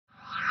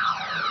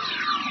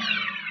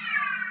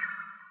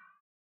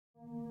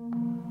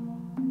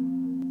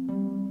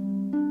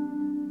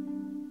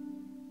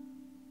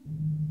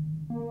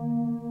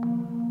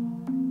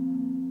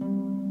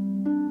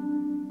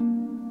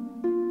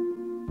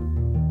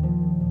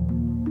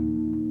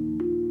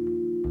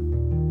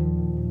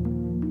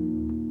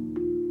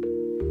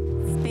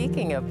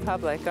Speaking of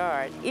public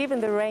art,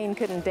 even the rain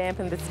couldn't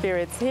dampen the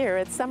spirits here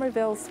at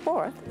Summerville's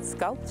 4th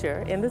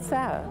Sculpture in the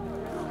South.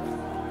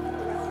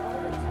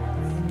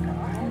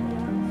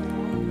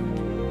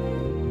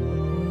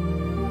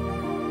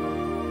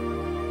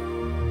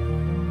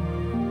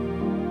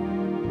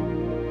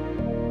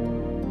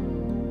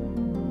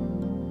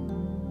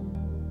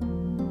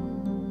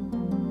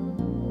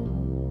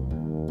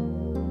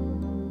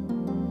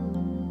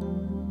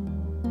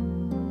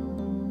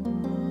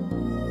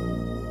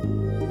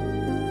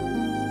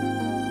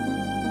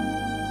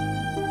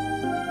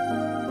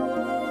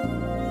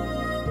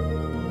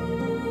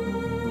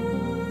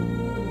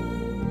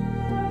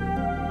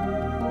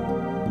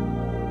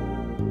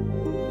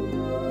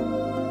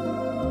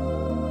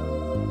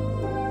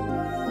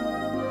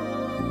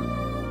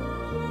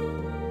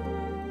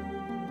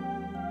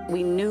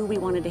 We knew we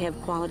wanted to have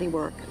quality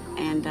work,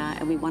 and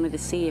we wanted to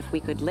see if we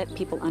could let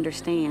people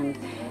understand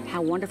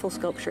how wonderful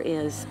sculpture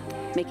is,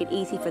 make it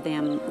easy for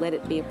them, let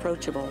it be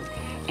approachable,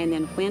 and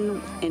then when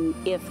and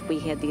if we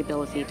had the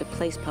ability to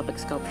place public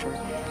sculpture,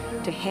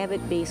 to have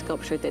it be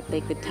sculpture that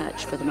they could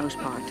touch for the most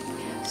part,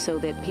 so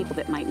that people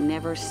that might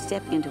never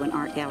step into an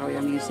art gallery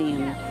or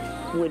museum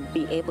would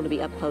be able to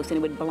be up close and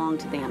it would belong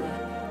to them.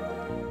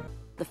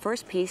 The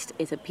first piece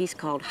is a piece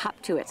called Hop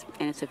to It,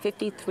 and it's a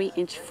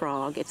 53-inch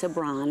frog. It's a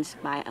bronze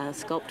by a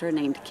sculptor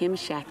named Kim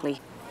Shackley.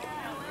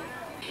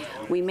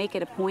 We make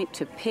it a point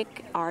to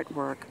pick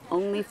artwork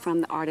only from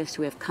the artists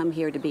who have come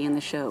here to be in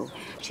the show.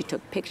 She took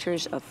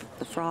pictures of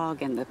the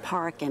frog and the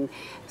park and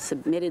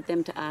submitted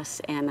them to us,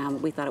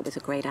 and we thought it was a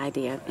great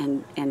idea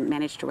and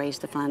managed to raise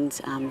the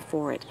funds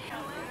for it.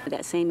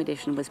 That same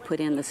edition was put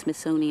in the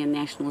Smithsonian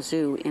National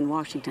Zoo in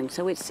Washington,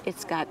 so it's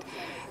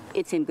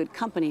in good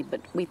company,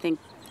 but we think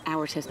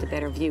ours has the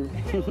better view.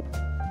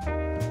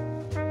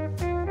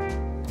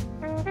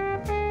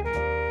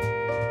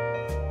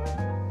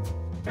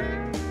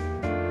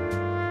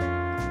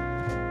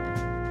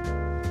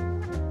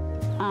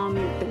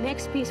 The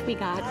next piece we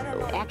got,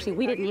 actually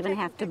we didn't even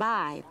have to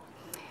buy.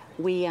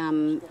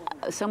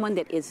 Someone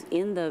that is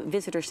in the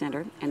visitor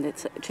center, and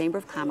it's a Chamber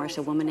of Commerce,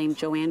 a woman named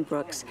Joanne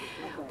Brooks,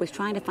 was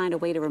trying to find a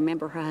way to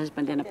remember her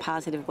husband in a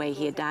positive way.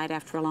 He had died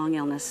after a long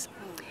illness.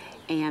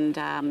 And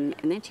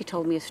then she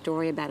told me a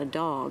story about a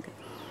dog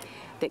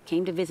that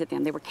came to visit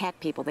them. They were cat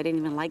people. They didn't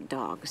even like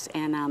dogs.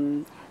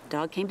 And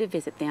dog came to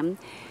visit them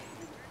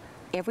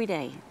every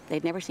day.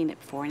 They'd never seen it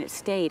before, and it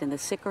stayed. And the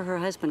sicker her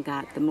husband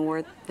got, the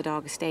more the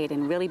dog stayed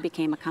and really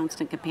became a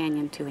constant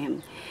companion to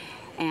him.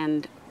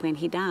 And when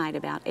he died,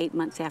 about 8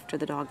 months after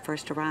the dog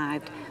first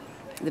arrived,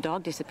 the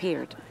dog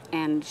disappeared.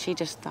 And she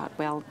just thought,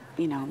 well,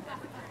 you know,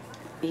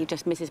 he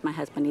just misses my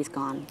husband, he's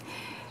gone.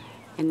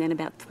 And then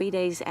about 3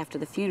 days after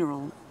the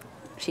funeral,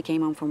 she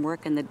came home from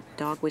work and the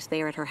dog was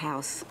there at her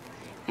house.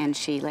 And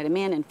she let him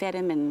in and fed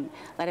him and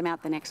let him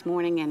out the next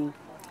morning, and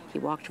he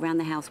walked around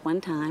the house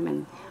one time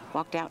and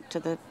walked out to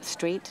the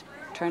street,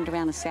 turned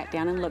around and sat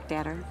down and looked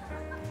at her,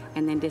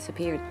 and then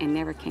disappeared and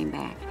never came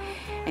back.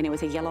 And it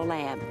was a yellow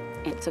lab.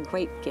 It's a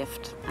great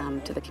gift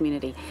to the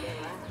community.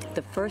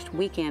 The first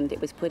weekend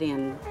it was put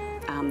in,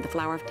 the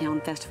Flower of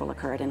Town Festival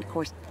occurred, and of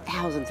course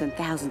thousands and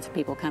thousands of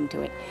people come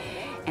to it.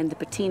 And the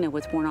patina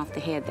was worn off the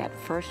head that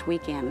first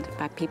weekend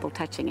by people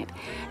touching it.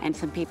 And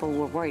some people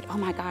were worried, oh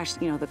my gosh,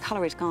 you know, the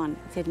color is gone.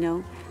 I said,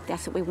 no,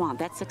 that's what we want.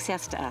 That's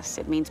success to us.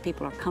 It means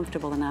people are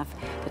comfortable enough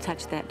to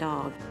touch that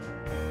dog.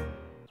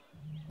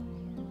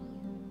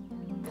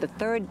 The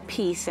third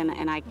piece,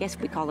 and I guess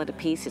we call it a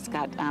piece, it's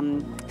got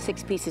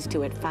 6 pieces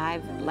to it,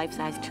 5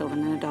 life-size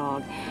children and a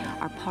dog,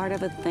 are part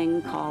of a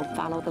thing called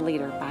Follow the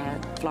Leader by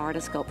a Florida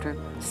sculptor,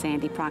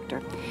 Sandy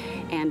Proctor.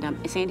 And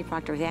Sandy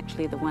Proctor is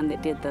actually the one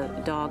that did the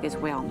dog as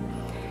well.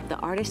 The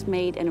artist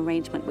made an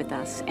arrangement with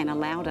us and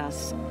allowed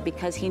us,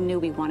 because he knew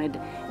we wanted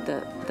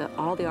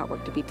all the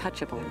artwork to be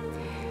touchable,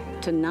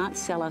 to not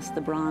sell us the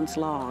bronze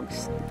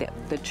logs that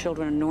the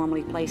children are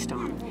normally placed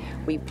on.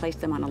 We placed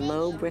them on a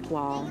low brick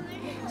wall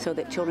so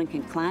that children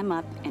can climb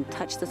up and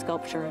touch the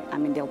sculpture. I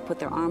mean, they'll put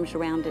their arms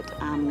around it,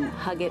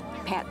 hug it,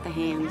 pat the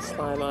hands.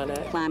 Climb on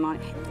it. Climb on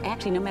it.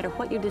 Actually, no matter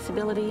what your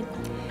disability,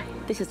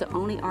 this is the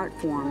only art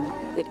form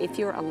that if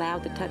you're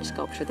allowed to touch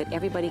sculpture that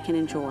everybody can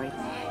enjoy.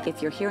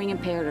 If you're hearing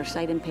impaired or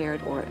sight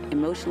impaired or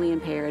emotionally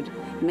impaired,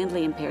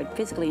 mentally impaired,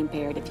 physically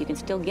impaired, if you can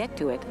still get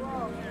to it,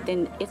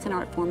 then it's an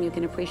art form you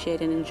can appreciate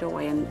and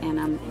enjoy,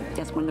 and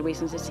that's one of the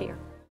reasons it's here.